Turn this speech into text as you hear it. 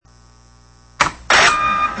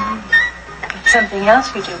something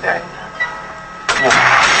else we do very well. Come on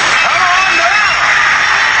down!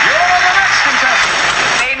 You're the next contestant. He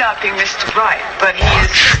may not be Mr. Right, but he is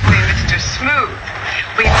certainly Mr. Smooth.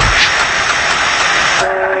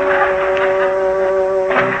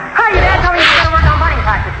 Hi, your dad told me you were going to work on bunny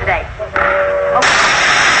practice today.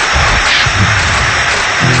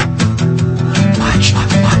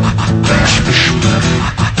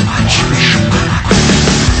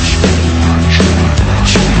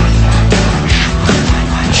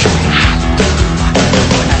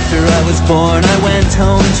 After I was born, I went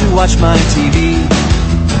home to watch my TV.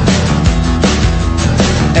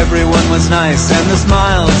 Everyone was nice and the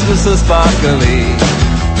smiles were so sparkly.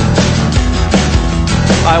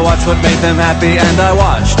 I watched what made them happy and I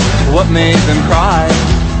watched what made them cry.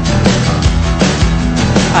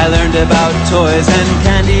 I learned about toys and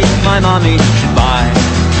candy my mommy should buy.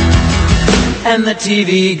 And the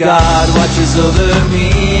TV God watches over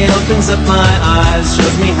me, opens up my eyes,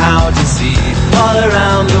 shows me how to see all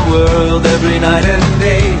around the world every night and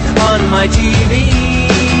day on my TV.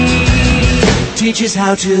 Teaches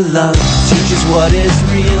how to love, teaches what is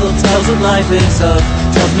real, tells what life is of,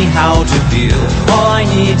 tells me how to feel. All I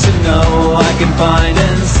need to know I can find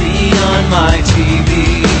and see on my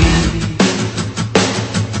TV.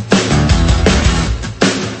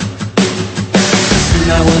 Soon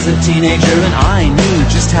I was a teenager and I knew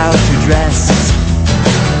just how to dress.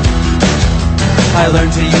 I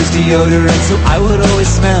learned to use deodorant so I would always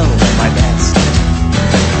smell my best.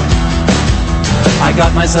 I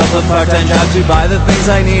got myself a part-time job to buy the things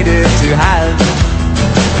I needed to have.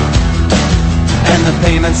 And the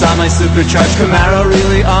payments on my supercharged Camaro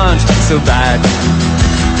really aren't so bad.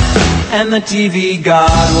 And the TV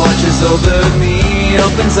God watches over me,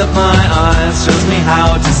 opens up my eyes, shows me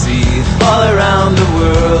how to see all around the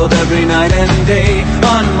world every night and day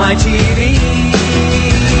on my TV.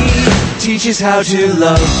 Teaches how to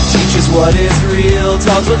love, teaches what is real,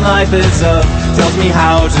 tells what life is of, tells me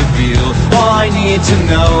how to feel. All I need to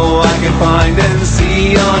know I can find and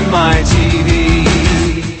see on my TV.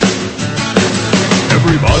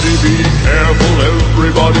 Everybody be careful,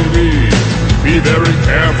 everybody be very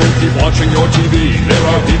careful, keep watching your TV. There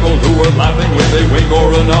are people who are laughing with a wink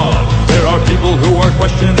or a nod. There are people who are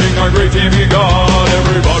questioning our great TV God.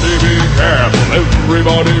 Everybody be careful,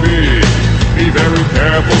 everybody be very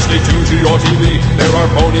careful, stay tuned to your TV. There are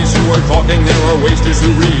ponies who are talking, there are wasters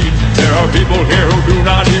who read. There are people here who do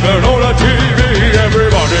not even own a TV.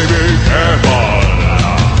 Everybody be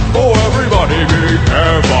careful. Oh, everybody be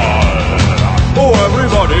careful. Oh,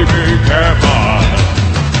 everybody be careful.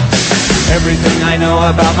 Everything I know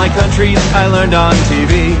about my country I learned on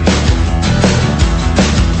TV.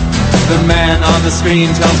 The man on the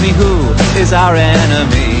screen tells me who is our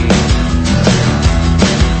enemy.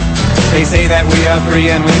 They say that we are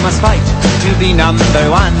free and we must fight to be number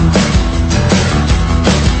one.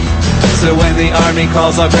 So when the army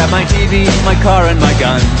calls, I'll grab my TV, my car and my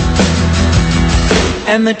gun.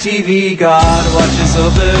 And the TV God watches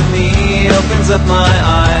over me, opens up my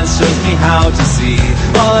eyes, shows me how to see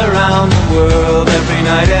all around the world every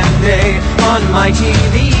night and day on my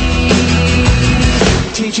TV.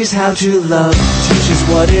 Teaches how to love, teaches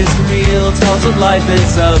what is real, tells what life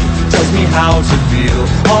is of, tells me how to feel.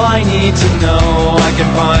 All I need to know I can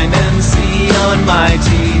find and see on my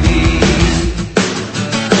TV.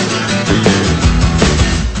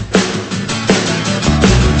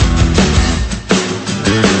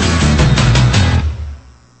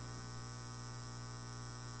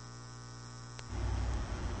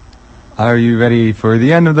 Are you ready for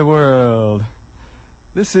the end of the world?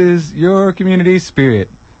 This is Your Community Spirit,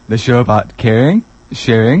 the show about caring,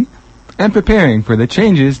 sharing, and preparing for the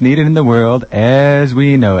changes needed in the world as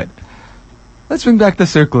we know it. Let's bring back the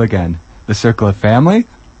circle again. The circle of family,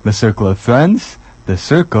 the circle of friends, the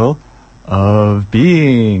circle of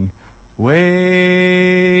being.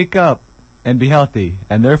 Wake up and be healthy,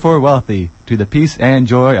 and therefore wealthy, to the peace and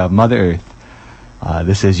joy of Mother Earth.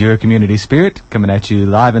 This is Your Community Spirit, coming at you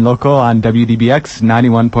live and local on WDBX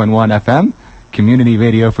 91.1 FM, community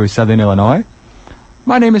radio for Southern Illinois.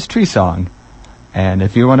 My name is Tree Song, and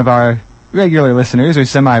if you're one of our regular listeners or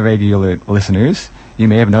semi-regular listeners, you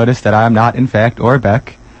may have noticed that I am not, in fact,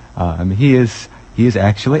 Orbeck. He is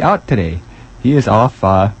actually out today. He is off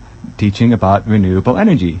teaching about renewable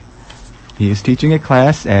energy. He is teaching a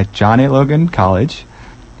class at John A. Logan College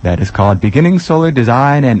that is called Beginning Solar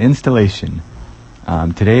Design and Installation.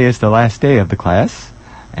 Today is the last day of the class,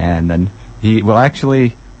 and then he will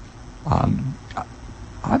actually,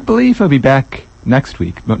 I believe he'll be back next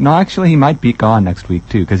week. But no, actually he might be gone next week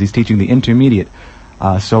too, because he's teaching the intermediate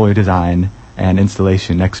solar design and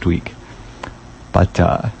installation next week. But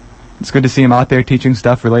It's good to see him out there teaching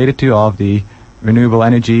stuff related to all of the renewable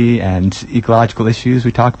energy and ecological issues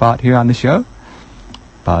we talk about here on the show.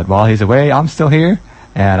 But while he's away, I'm still here,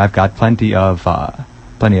 and I've got plenty of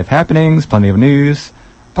happenings, plenty of news,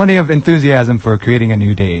 plenty of enthusiasm for creating a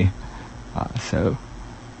new day. So,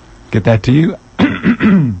 get that to you.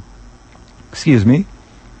 Excuse me.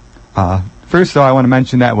 First, though, I want to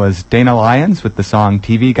mention that was Dana Lyons with the song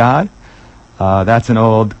TV God. That's an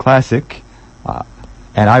old classic.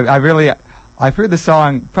 And I've heard the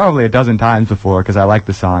song probably a dozen times before because I like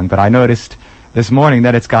the song, but I noticed this morning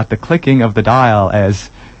that it's got the clicking of the dial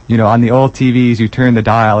as, you know, on the old TVs you turn the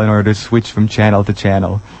dial in order to switch from channel to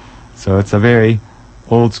channel. So it's a very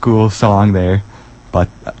old school song there. But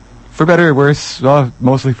for better or worse, well,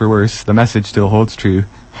 mostly for worse, the message still holds true.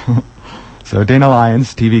 So Dana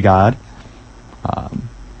Lyons, TV God.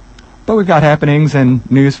 But we've got happenings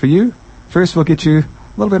and news for you. First, we'll get you a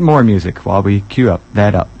little bit more music while we cue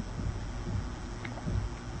that up.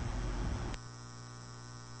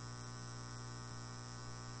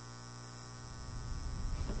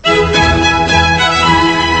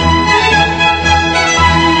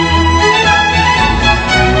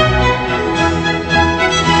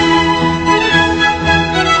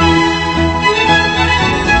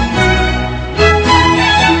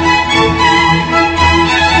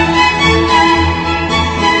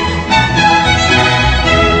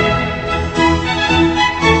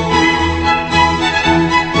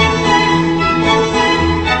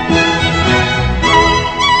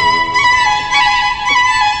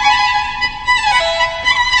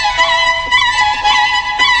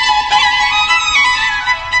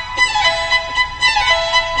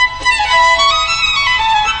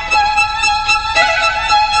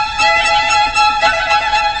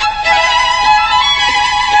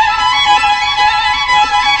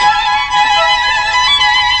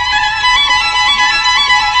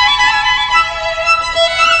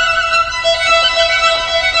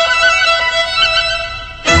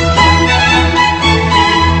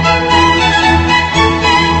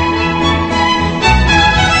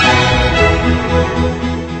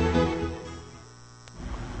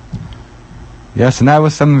 Yes, and that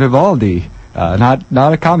was some Vivaldi. Not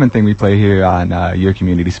a common thing we play here on Your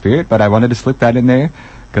Community Spirit, but I wanted to slip that in there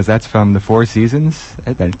because that's from the Four Seasons.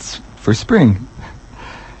 It's for spring.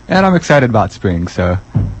 And I'm excited about spring, so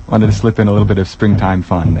wanted to slip in a little bit of springtime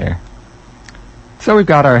fun there. So we've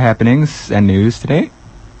got our happenings and news today.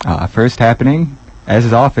 First happening, as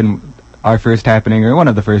is often our first happening, or one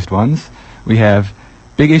of the first ones, we have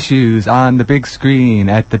big issues on the big screen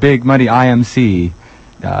at the Big Muddy IMC.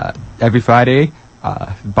 Every Friday,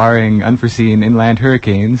 barring unforeseen inland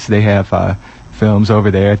hurricanes, they have films over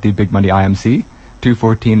there at the Big Muddy IMC,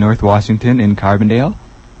 214 North Washington in Carbondale.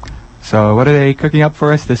 So what are they cooking up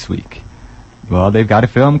for us this week? Well, they've got a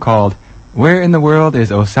film called Where in the World is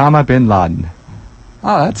Osama bin Laden?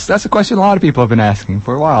 That's a question a lot of people have been asking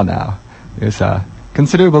for a while now. There's a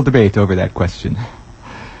considerable debate over that question.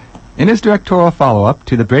 In his directorial follow-up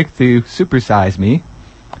to the breakthrough Super Size Me,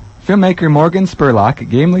 filmmaker Morgan Spurlock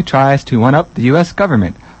gamely tries to one-up the U.S.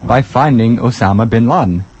 government by finding Osama bin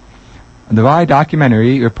Laden. The Rai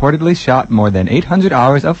documentary reportedly shot more than 800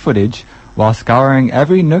 hours of footage while scouring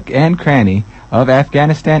every nook and cranny of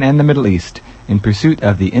Afghanistan and the Middle East in pursuit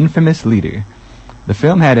of the infamous leader. The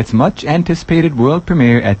film had its much-anticipated world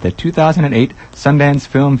premiere at the 2008 Sundance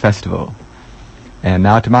Film Festival. And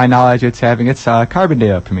now, to my knowledge, it's having its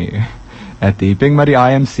Carbondale premiere at the Big Muddy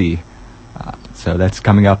IMC. So that's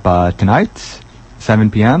coming up tonight, 7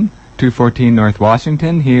 p.m., 214 North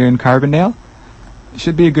Washington here in Carbondale.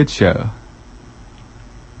 Should be a good show.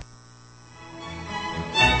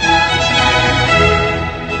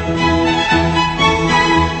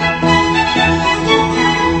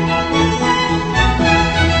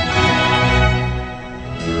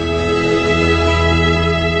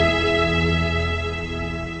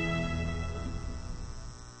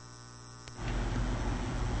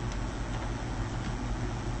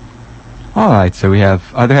 Alright, so we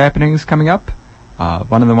have other happenings coming up.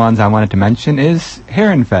 One of the ones I wanted to mention is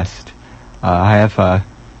Herrin Fest. I have a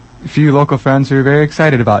few local friends who are very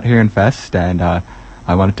excited about Herrin Fest, and I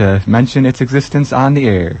wanted to mention its existence on the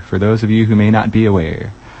air for those of you who may not be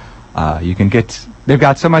aware. They've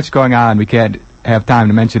got so much going on, we can't have time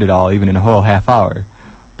to mention it all, even in a whole half hour.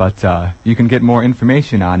 But you can get more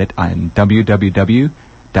information on it on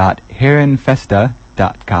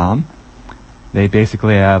www.herrinfesta.com. They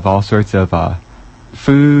basically have all sorts of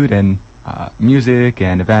food and music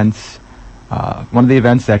and events. One of the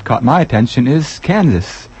events that caught my attention is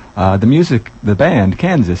Kansas. The band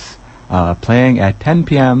Kansas, playing at 10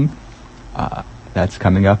 p.m. That's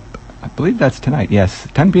coming up I believe that's tonight. Yes,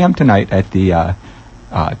 10 p.m. tonight at the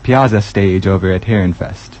Piazza stage over at Herrin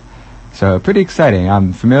Fest. So pretty exciting.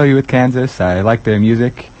 I'm familiar with Kansas. I like their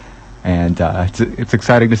music, and it's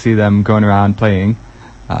exciting to see them going around playing.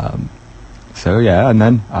 So yeah, and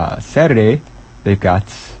then Saturday they've got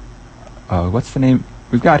what's the name?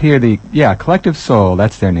 We've got here Collective Soul.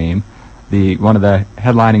 That's their name. One of the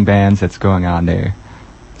headlining bands that's going on there.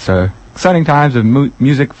 So exciting times of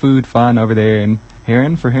music, food, fun over there in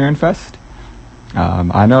Herrin for Herrin Fest.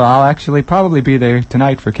 I know I'll actually probably be there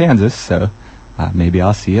tonight for Kansas, so maybe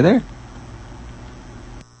I'll see you there.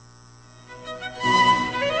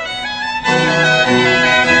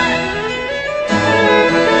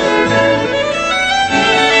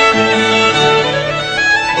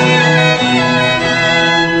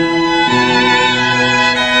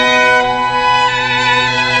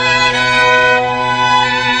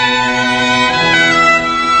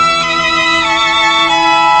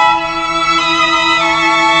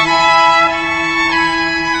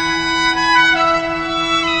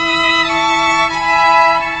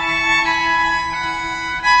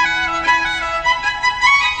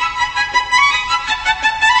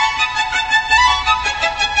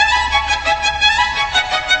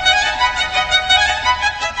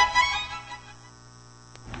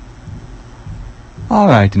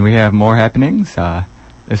 Alright, and we have more happenings.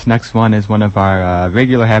 This next one is one of our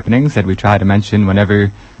regular happenings that we try to mention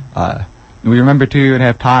whenever we remember to and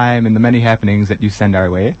have time in the many happenings that you send our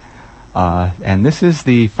way. And this is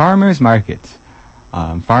the Farmers Market.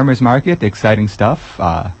 Farmers Market, exciting stuff.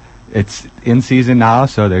 It's in season now,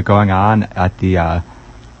 so they're going on at the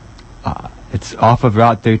it's off of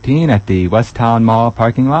Route 13 at the West Town Mall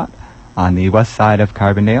parking lot on the west side of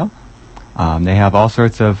Carbondale. They have all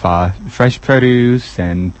sorts of fresh produce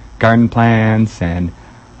and garden plants and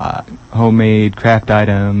homemade craft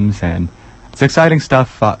items, and it's exciting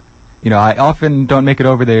stuff. I often don't make it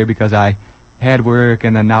over there because I had work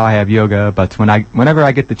and then now I have yoga, but whenever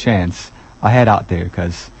I get the chance, I head out there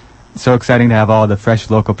because it's so exciting to have all the fresh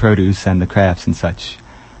local produce and the crafts and such.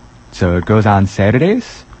 So it goes on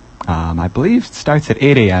Saturdays. I believe it starts at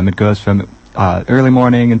 8 a.m. It goes from early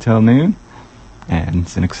morning until noon. And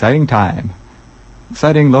it's an exciting time.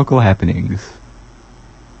 Exciting local happenings.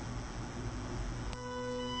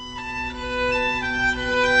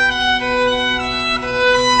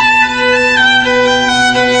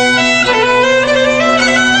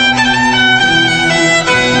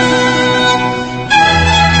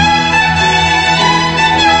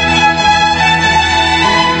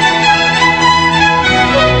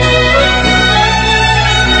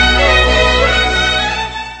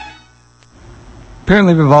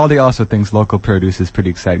 Apparently Vivaldi also thinks local produce is pretty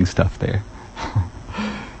exciting stuff there.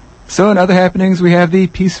 So in other happenings, we have the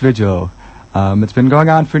Peace Vigil. It's been going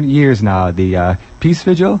on for years now, the Peace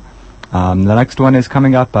Vigil. The next one is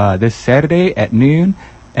coming up this Saturday at noon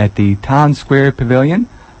at the Town Square Pavilion,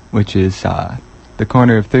 which is the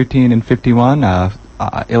corner of 13 and 51,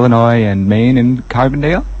 Illinois and Maine in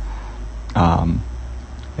Carbondale.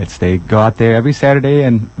 They go out there every Saturday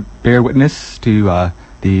and bear witness to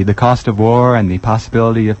the cost of war and the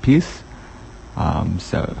possibility of peace.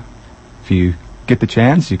 So if you get the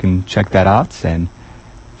chance, you can check that out. And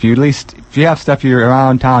if you have stuff you're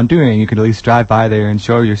around town doing, you can at least drive by there and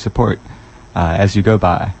show your support as you go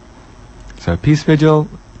by. So Peace Vigil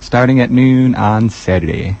starting at noon on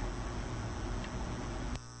Saturday.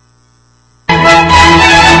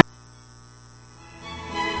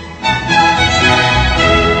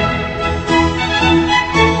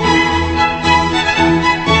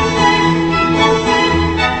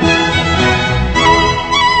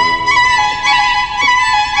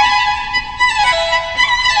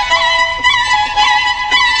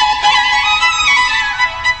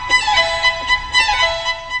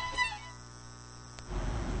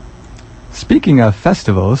 Speaking of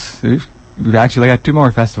festivals, we've actually got 2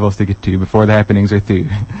 more festivals to get to before the happenings are through.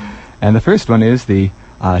 And the first one is the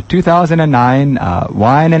 2009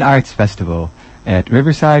 Wine and Arts Festival at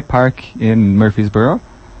Riverside Park in Murfreesboro.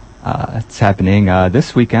 It's happening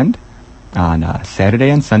this weekend on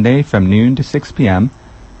Saturday and Sunday from noon to 6 p.m.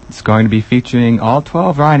 It's going to be featuring all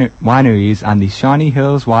 12 wineries on the Shawnee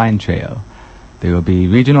Hills Wine Trail. There will be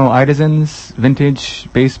regional artisans,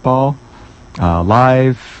 vintage, baseball,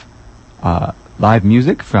 live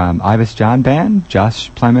music from Ivis John Band,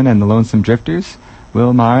 Josh Plemon and the Lonesome Drifters,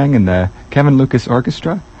 Will Maring and the Kevin Lucas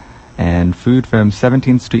Orchestra, and food from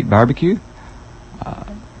 17th Street Barbecue.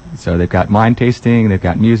 So they've got wine tasting, they've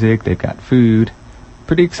got music, they've got food.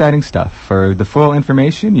 Pretty exciting stuff. For the full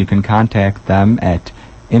information, you can contact them at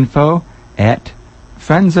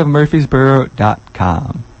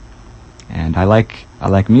info@friendsofmurfreesboro.com. And I like I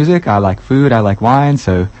like music, I like food, I like wine,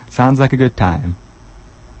 so sounds like a good time.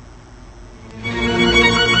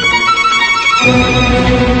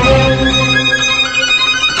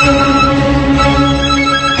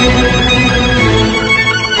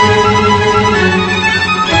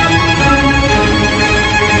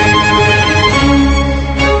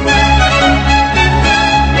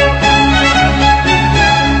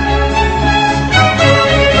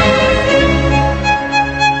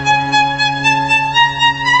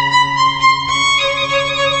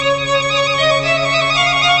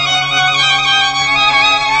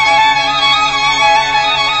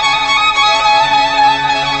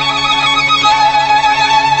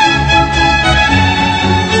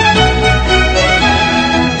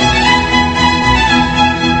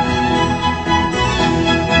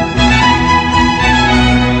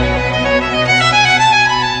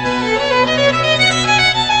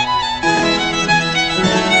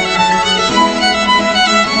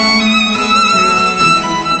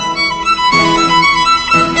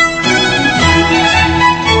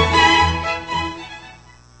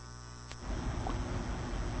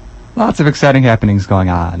 Lots of exciting happenings going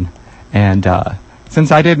on. And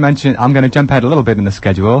since I did mention, I'm going to jump ahead a little bit in the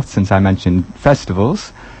schedule, since I mentioned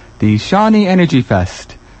festivals. The Shawnee Energy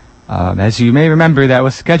Fest. As you may remember, that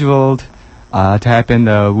was scheduled to happen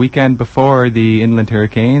the weekend before the inland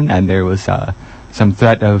hurricane, and there was some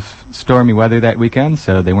threat of stormy weather that weekend,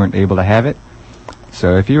 so they weren't able to have it.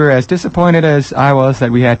 So if you were as disappointed as I was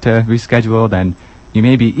that we had to reschedule, then you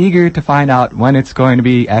may be eager to find out when it's going to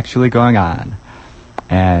be actually going on.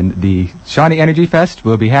 And the Shawnee Energy Fest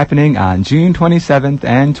will be happening on June 27th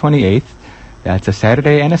and 28th. That's a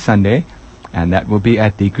Saturday and a Sunday. And that will be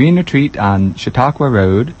at the Green Retreat on Chautauqua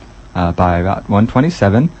Road by Route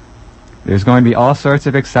 127. There's going to be all sorts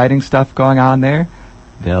of exciting stuff going on there.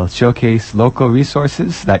 They'll showcase local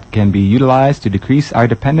resources that can be utilized to decrease our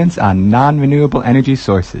dependence on non-renewable energy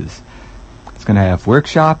sources. It's going to have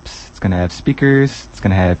workshops, it's going to have speakers, it's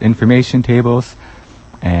going to have information tables.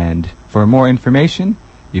 And for more information,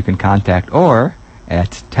 you can contact Orr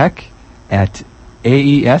at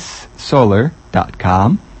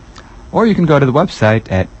tech@aessolar.com, or you can go to the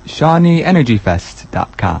website at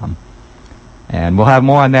shawneeenergyfest.com. And we'll have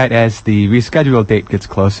more on that as the rescheduled date gets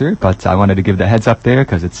closer, but I wanted to give the heads up there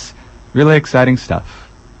because it's really exciting stuff.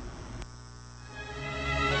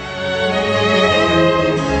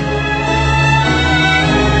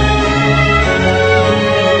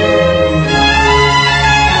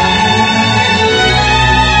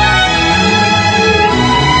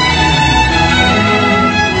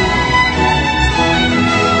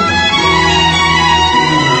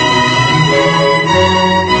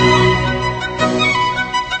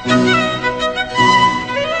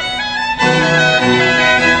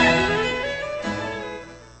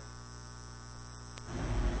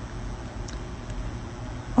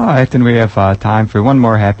 Alright, and we have time for one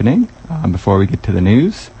more happening before we get to the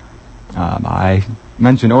news. I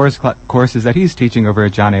mentioned Orr's courses that he's teaching over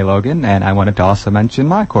at John A. Logan, and I wanted to also mention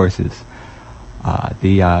my courses.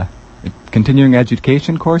 The continuing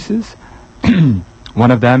education courses.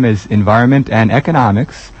 One of them is Environment and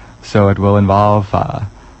Economics, so it will involve a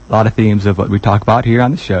lot of themes of what we talk about here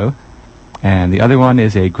on the show. And the other one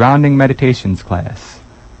is a Grounding Meditations class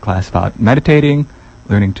about meditating,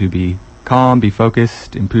 learning to be calm, be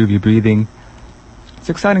focused, improve your breathing. It's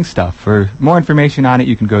exciting stuff. For more information on it,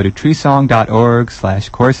 you can go to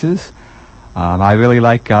treesong.org/courses. I really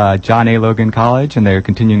like John A. Logan College and their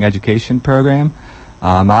continuing education program.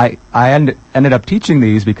 I ended up teaching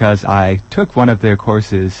these because I took one of their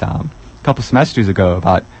courses a couple semesters ago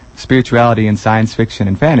about spirituality and science fiction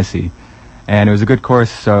and fantasy. And it was a good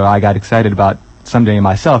course, so I got excited about someday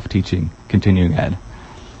myself teaching continuing ed.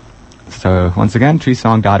 So once again,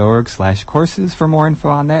 treesong.org/courses for more info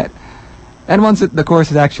on that. And once the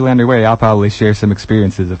course is actually underway, I'll probably share some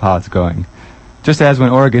experiences of how it's going. Just as when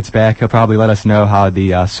Orr gets back, he'll probably let us know how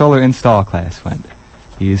the solar install class went.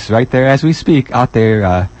 He's right there as we speak, out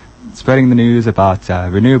there spreading the news about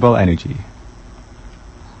renewable energy.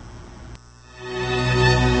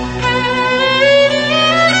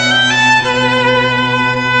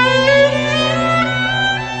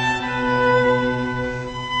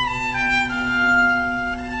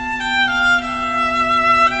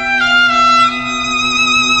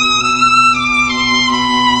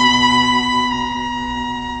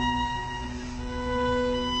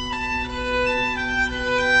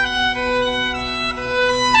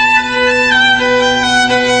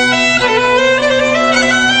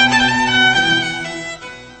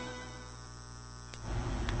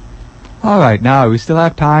 Alright, now we still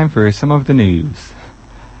have time for some of the news.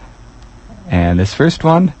 And this first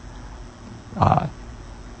one,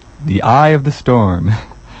 The eye of the storm.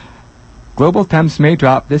 Global temps may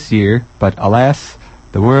drop this year, but alas,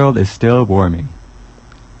 the world is still warming.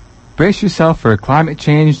 Brace yourself for climate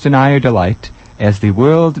change denier delight, as the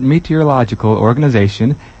World Meteorological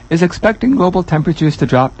Organization is expecting global temperatures to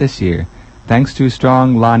drop this year, thanks to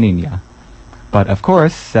strong La Nina. But of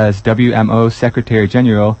course, says WMO Secretary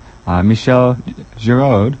General Michel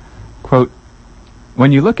Giraud, quote,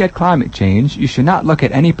 "When you look at climate change, you should not look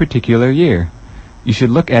at any particular year. You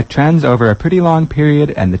should look at trends over a pretty long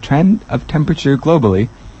period, and the trend of temperature globally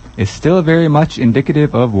is still very much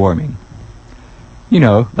indicative of warming." You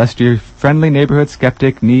know, lest your friendly neighborhood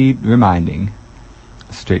skeptic need reminding.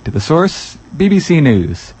 Straight to the source, BBC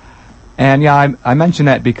News. And yeah, I mention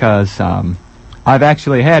that because I've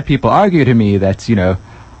actually had people argue to me that,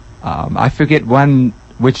 I forget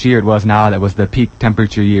which year it was now that was the peak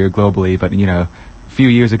temperature year globally, but, a few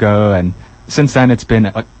years ago, and since then it's been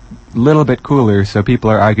a little bit cooler, so people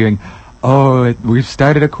are arguing, we've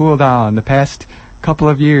started a cool down. The past couple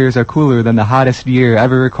of years are cooler than the hottest year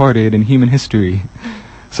ever recorded in human history.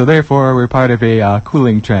 So therefore, we're part of a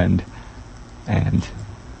cooling trend. And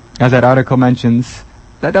as that article mentions,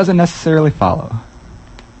 that doesn't necessarily follow.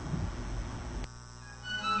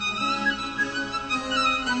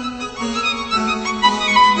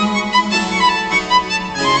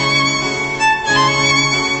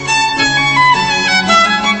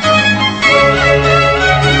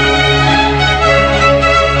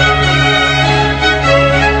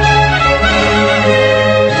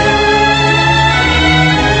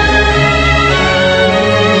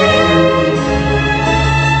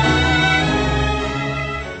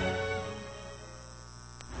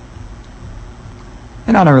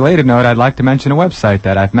 And on a related note, I'd like to mention a website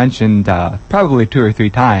that I've mentioned probably 2 or 3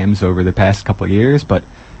 times over the past couple of years, but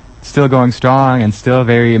still going strong and still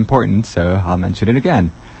very important, so I'll mention it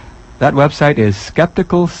again. That website is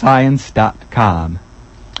skepticalscience.com,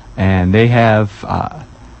 and they have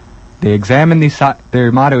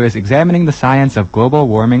their motto is examining the science of global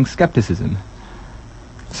warming skepticism.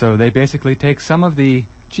 So they basically take some of the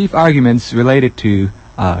chief arguments related to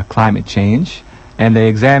climate change, and they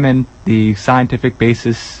examine the scientific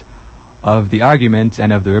basis of the argument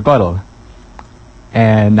and of the rebuttal.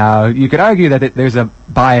 And now you could argue that there's a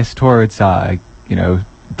bias towards,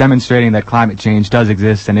 demonstrating that climate change does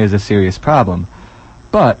exist and is a serious problem.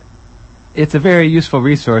 But it's a very useful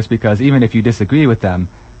resource because even if you disagree with them,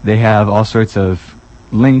 they have all sorts of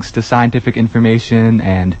links to scientific information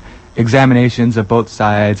and examinations of both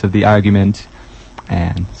sides of the argument.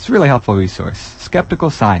 And it's a really helpful resource.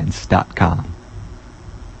 skepticalscience.com.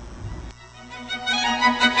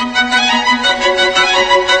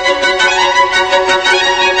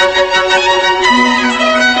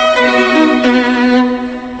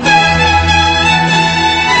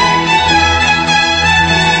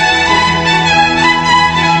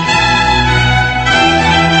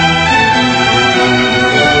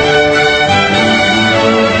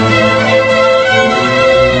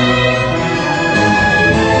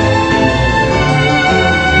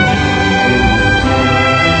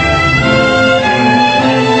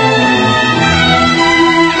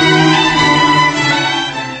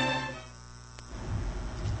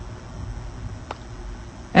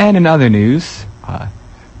 And in other news,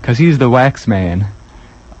 because he's the wax man,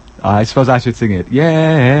 I suppose I should sing it.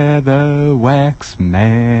 Yeah, the wax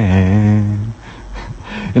man.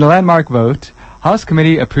 In a landmark vote, House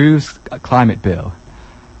Committee approves a climate bill.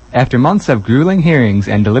 After months of grueling hearings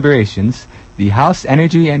and deliberations, the House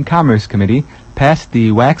Energy and Commerce Committee passed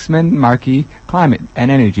the Waxman-Markey Climate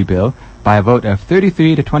and Energy Bill by a vote of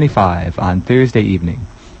 33 to 25 on Thursday evening.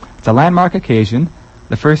 It's a landmark occasion,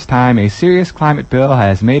 the first time a serious climate bill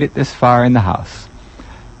has made it this far in the House.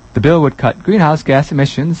 The bill would cut greenhouse gas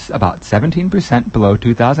emissions about 17% below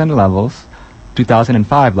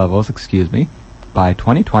 2005 levels, by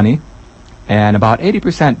 2020, and about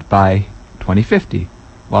 80% by 2050,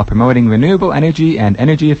 while promoting renewable energy and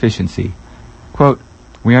energy efficiency. Quote,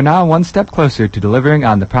 "We are now one step closer to delivering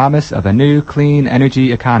on the promise of a new clean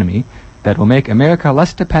energy economy that will make America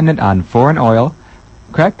less dependent on foreign oil,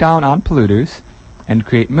 crack down on polluters, and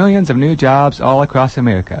create millions of new jobs all across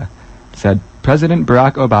America," said President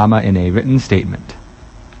Barack Obama in a written statement.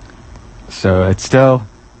 So it's still,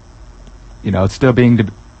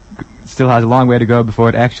 still has a long way to go before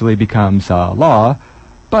it actually becomes law,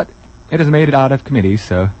 but it has made it out of committee,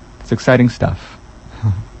 so it's exciting stuff.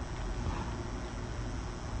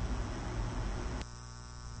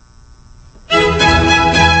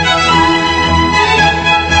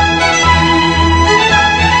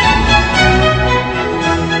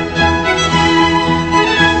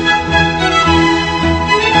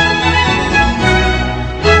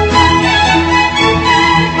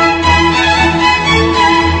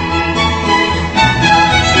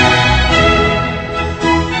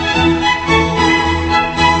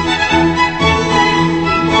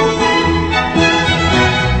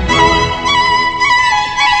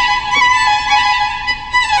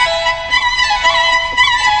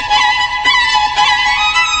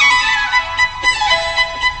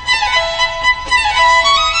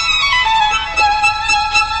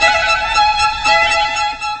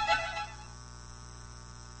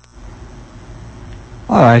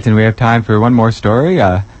 All right, and we have time for one more story.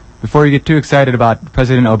 Before you get too excited about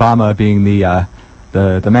President Obama being the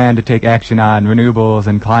man to take action on renewables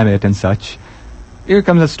and climate and such, here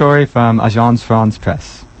comes a story from Agence France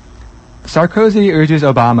Presse. Sarkozy urges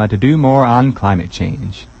Obama to do more on climate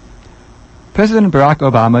change. President Barack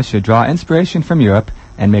Obama should draw inspiration from Europe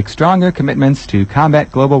and make stronger commitments to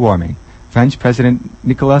combat global warming, French President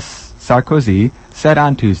Nicolas Sarkozy said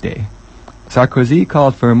on Tuesday. Sarkozy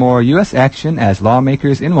called for more U.S. action as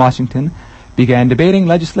lawmakers in Washington began debating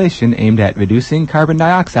legislation aimed at reducing carbon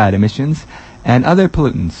dioxide emissions and other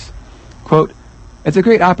pollutants. Quote, "It's a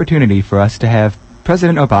great opportunity for us to have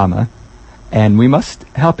President Obama, and we must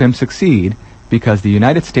help him succeed because the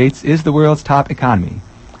United States is the world's top economy,"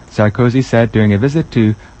 Sarkozy said during a visit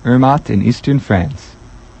to Zermatt in eastern France.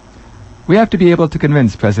 "We have to be able to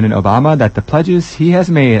convince President Obama that the pledges he has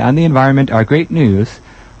made on the environment are great news,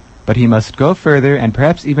 but he must go further and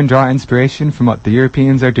perhaps even draw inspiration from what the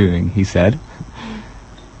Europeans are doing," he said.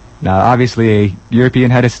 Now, obviously, a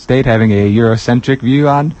European head of state having a Eurocentric view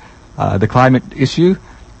on the climate issue,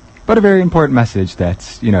 but a very important message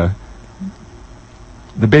that, the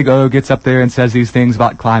big O gets up there and says these things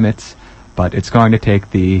about climate, but it's going to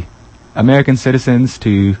take the American citizens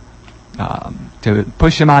to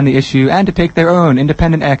push him on the issue and to take their own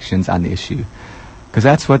independent actions on the issue, because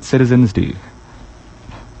that's what citizens do.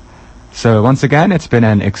 So once again, it's been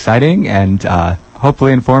an exciting and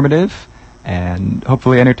hopefully informative and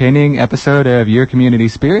hopefully entertaining episode of Your Community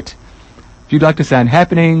Spirit. If you'd like to send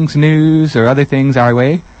happenings, news, or other things our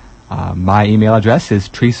way, my email address is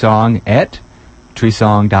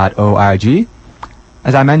treesong@treesong.org.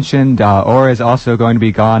 As I mentioned, Aura is also going to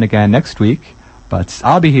be gone again next week, but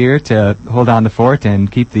I'll be here to hold on the fort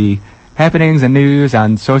and keep the happenings and news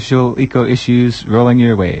on social eco issues rolling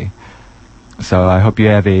your way. So I hope you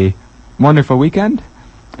have a wonderful weekend,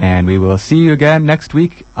 and we will see you again next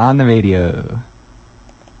week on the radio.